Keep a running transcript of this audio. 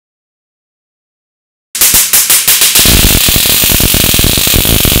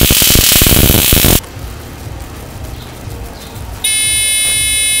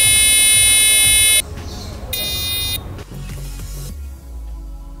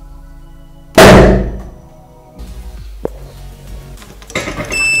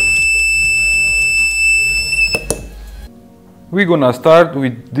We're gonna start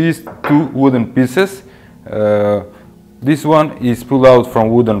with these two wooden pieces. This one is pulled out from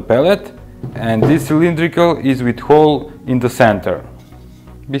wooden pellet, and this cylindrical is with hole in the center.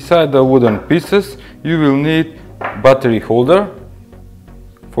 Beside the wooden pieces, you will need battery holder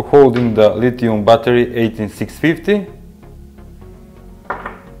for holding the lithium battery 18650.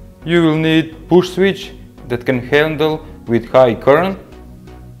 You will need push switch that can handle with high current,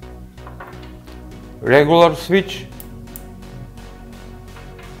 regular switch,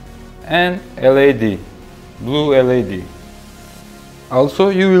 and LED, blue LED. Also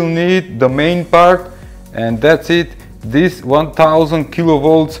you will need the main part, and that's it, this 1000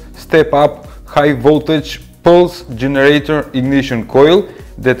 kilovolts step up high voltage pulse generator ignition coil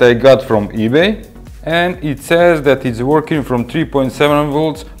that I got from eBay, and it says that it's working from 3.7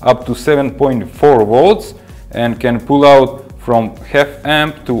 volts up to 7.4 volts and can pull out from half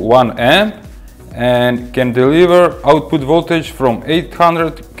amp to 1 amp and can deliver output voltage from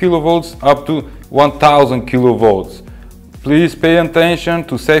 800 kilovolts up to 1000 kilovolts. Please pay attention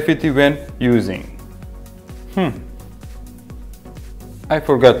to safety when using. I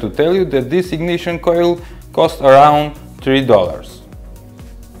forgot to tell you that this ignition coil costs around $3.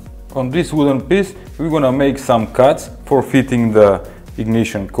 On this wooden piece we're gonna make some cuts for fitting the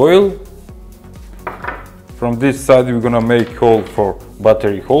ignition coil. From this side we're gonna make hole for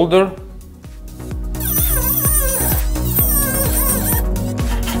battery holder.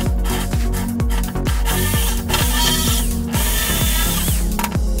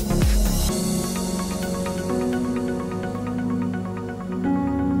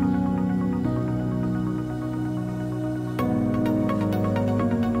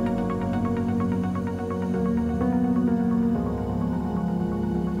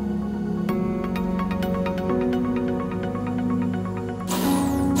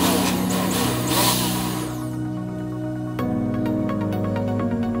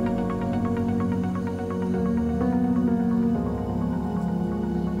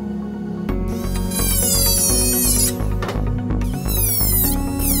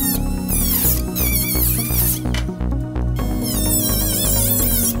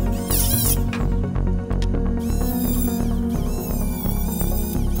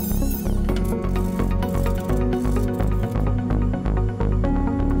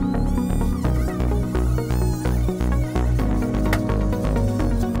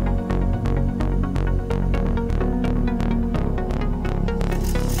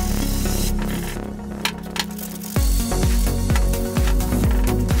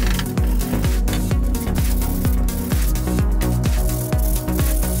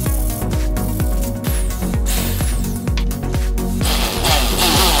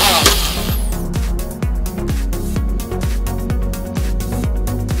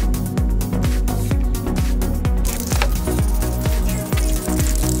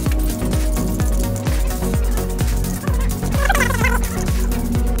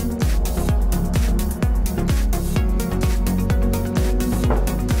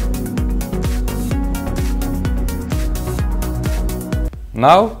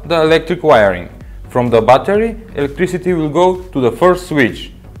 Now the electric wiring. From the battery, electricity will go to the first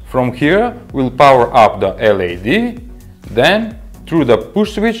switch. From here we'll power up the LED. Then through the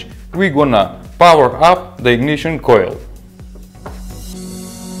push switch we're gonna power up the ignition coil.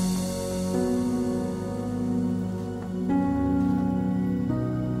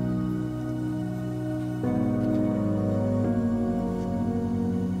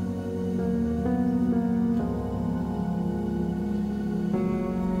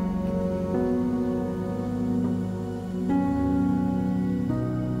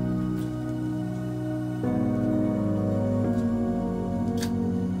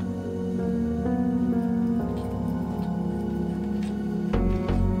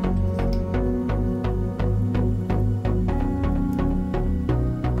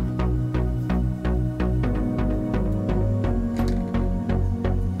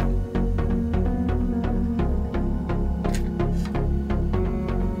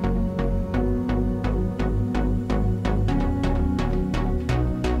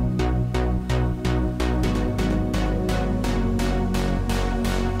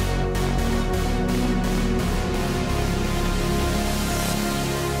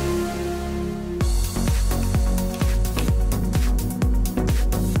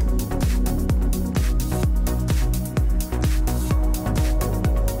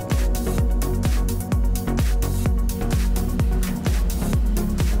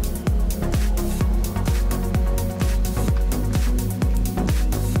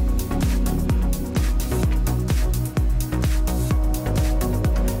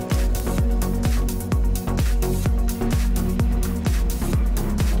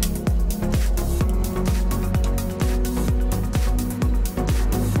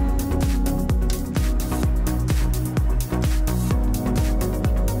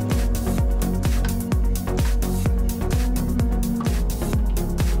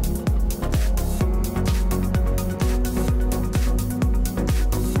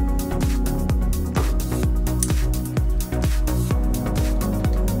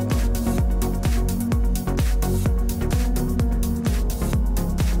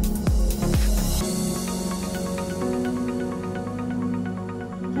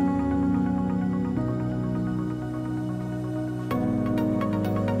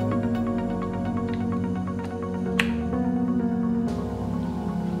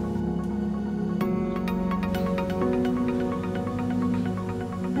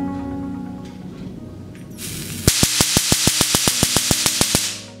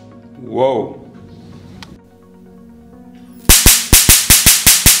 Whoa!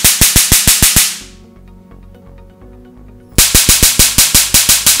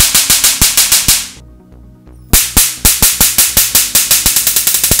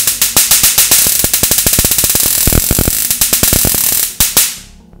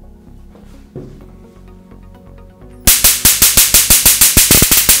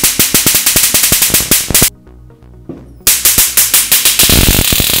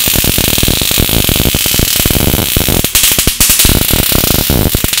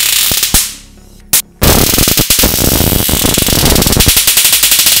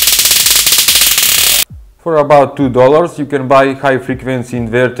 For about $2 you can buy high frequency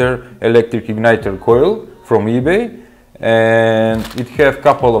inverter electric igniter coil from eBay, and it has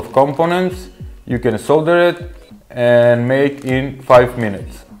couple of components. You can solder it and make in 5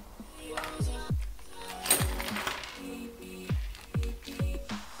 minutes.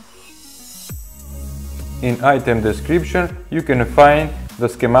 In item description you can find the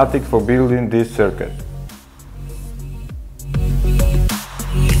schematic for building this circuit.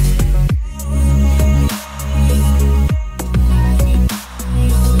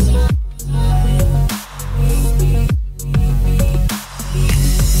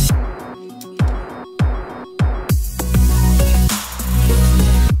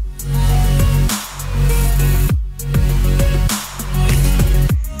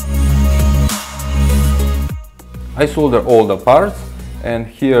 I solder all the parts, and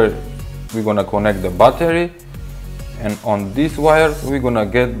here we're gonna connect the battery, and on these wires we're gonna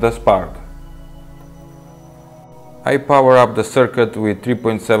get the spark. I power up the circuit with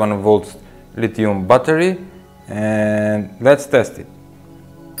 3.7 volts lithium battery, and let's test it.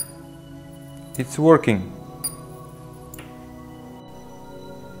 It's working.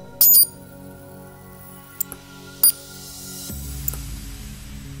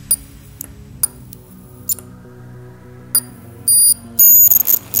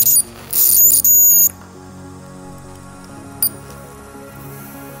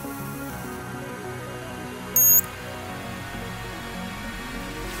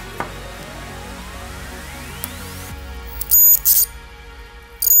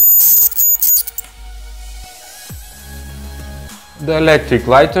 The electric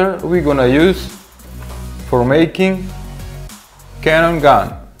lighter we're gonna use for making cannon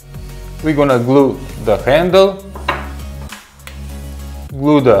gun. We're gonna glue the handle,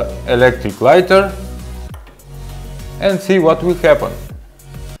 glue the electric lighter, and see what will happen.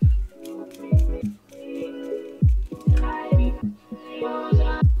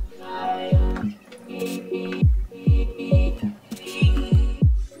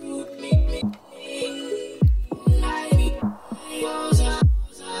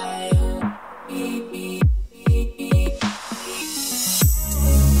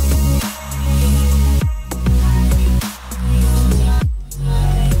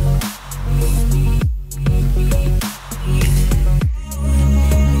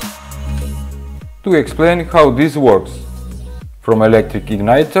 To explain how this works, from electric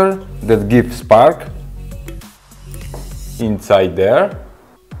igniter that gives spark inside there.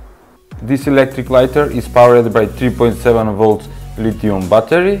 This electric lighter is powered by 3.7 volts lithium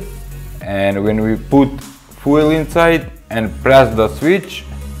battery, and when we put fuel inside and press the switch,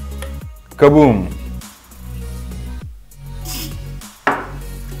 kaboom!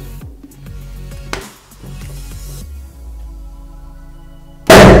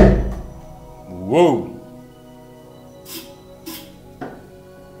 Whoa!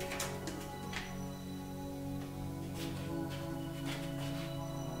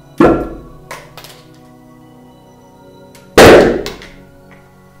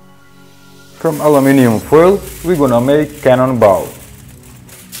 From aluminium foil we're gonna make cannonball.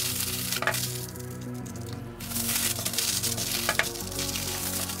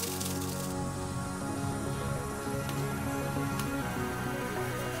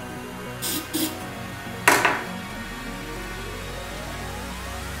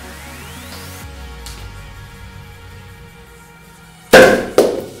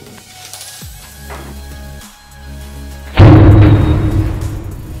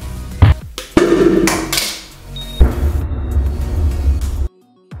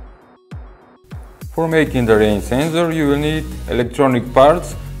 For making the range sensor you will need electronic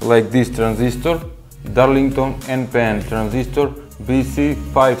parts like this transistor, Darlington NPN transistor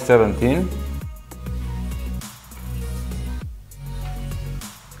BC517,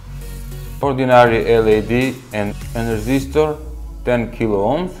 ordinary LED and resistor 10 kilo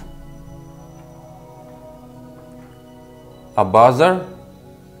ohms, a buzzer,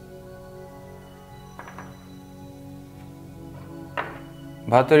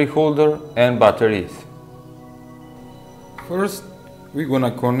 battery holder and batteries. First, we're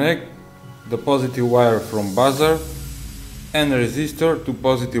gonna connect the positive wire from buzzer and resistor to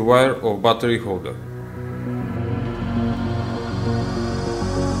positive wire of battery holder.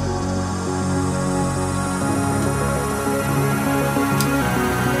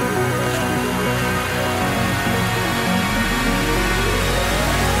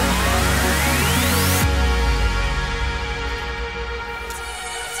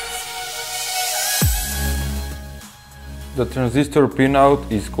 The transistor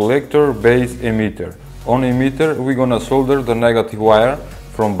pinout is collector, base, emitter. On emitter we're gonna solder the negative wire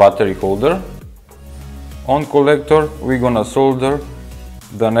from battery holder. On collector we're gonna solder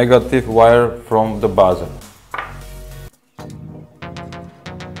the negative wire from the buzzer.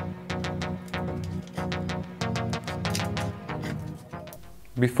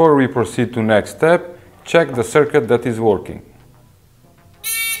 Before we proceed to next step, check the circuit that is working.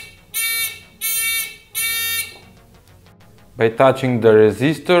 By touching the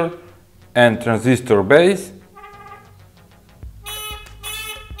resistor and transistor base,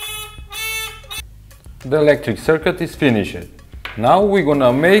 the electric circuit is finished. Now we're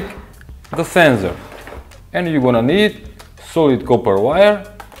gonna make the sensor, and you're gonna need solid copper wire,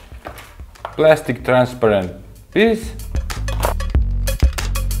 plastic transparent piece,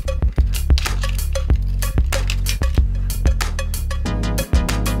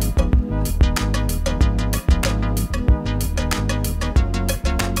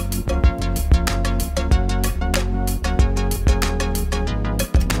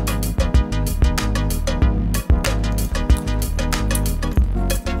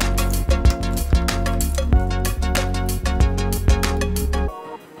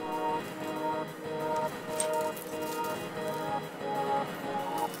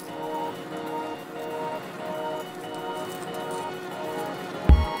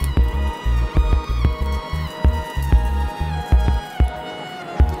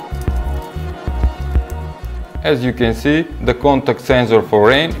 As you can see, the contact sensor for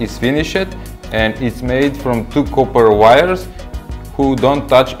rain is finished and it's made from two copper wires who don't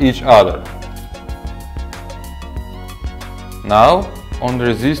touch each other. Now, on the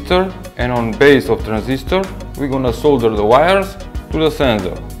resistor and on base of transistor, we're gonna solder the wires to the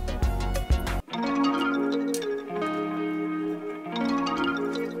sensor.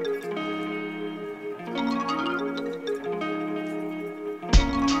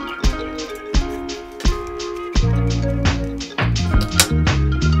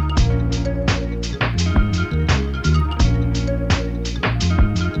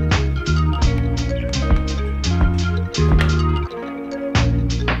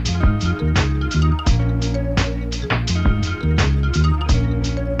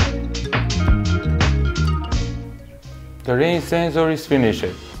 The rain sensor is finished,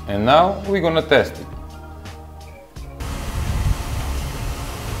 and now we're gonna test it.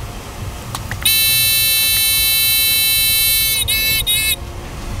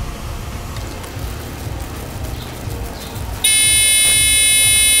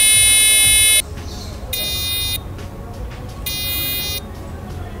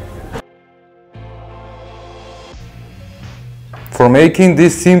 For making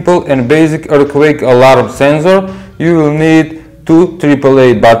this simple and basic earthquake alarm sensor, you will need two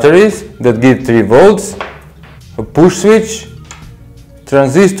AAA batteries that give 3 volts, a push switch,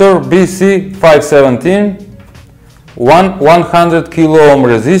 transistor BC517, one 100 kilo ohm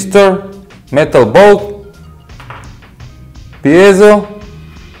resistor, metal bolt, piezo,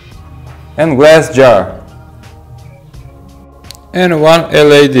 and glass jar, and one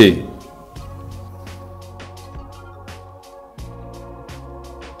LED.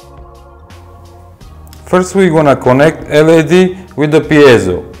 First we're gonna connect LED with the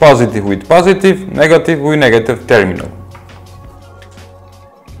piezo, positive with positive, negative with negative terminal.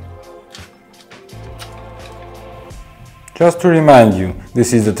 Just to remind you,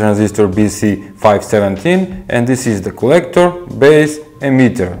 this is the transistor BC517 and this is the collector, base,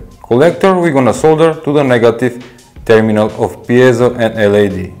 emitter. Collector we're gonna solder to the negative terminal of piezo and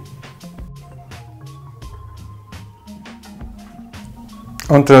LED.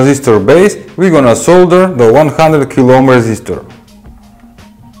 On transistor base, we're gonna solder the 100 kilo ohm resistor.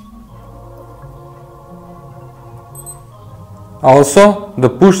 Also, the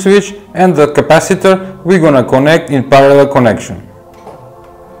push switch and the capacitor we're gonna connect in parallel connection.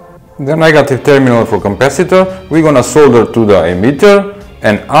 The negative terminal for capacitor we're gonna solder to the emitter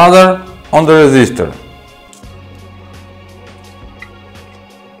and other on the resistor.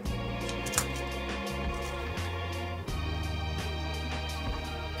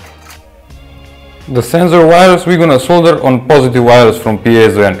 The sensor wires we're gonna solder on positive wires from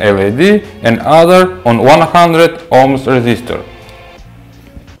piezo and LED and other on 100 ohms resistor.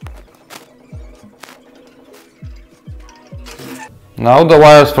 Now the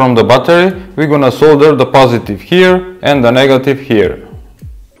wires from the battery, we're gonna solder the positive here and the negative here.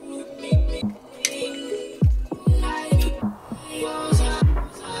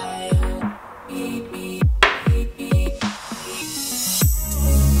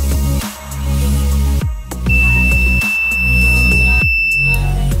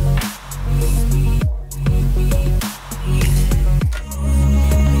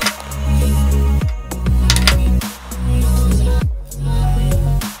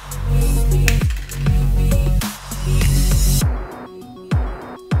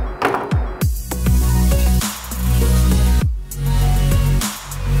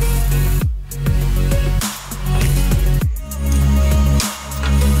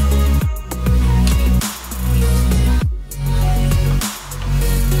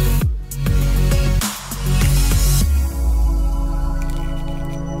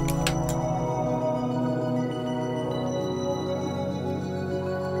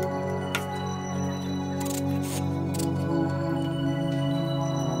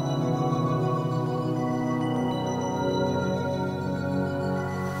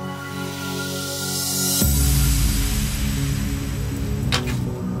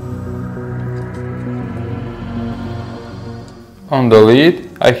 On the lid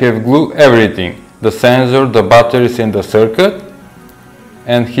I have glued everything, the sensor, the batteries and the circuit,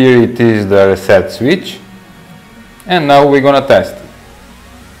 and here it is the reset switch, and now we're gonna test it.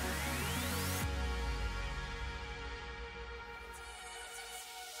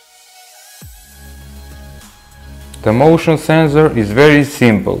 The motion sensor is very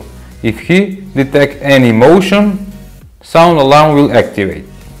simple. If he detects any motion, sound alarm will activate.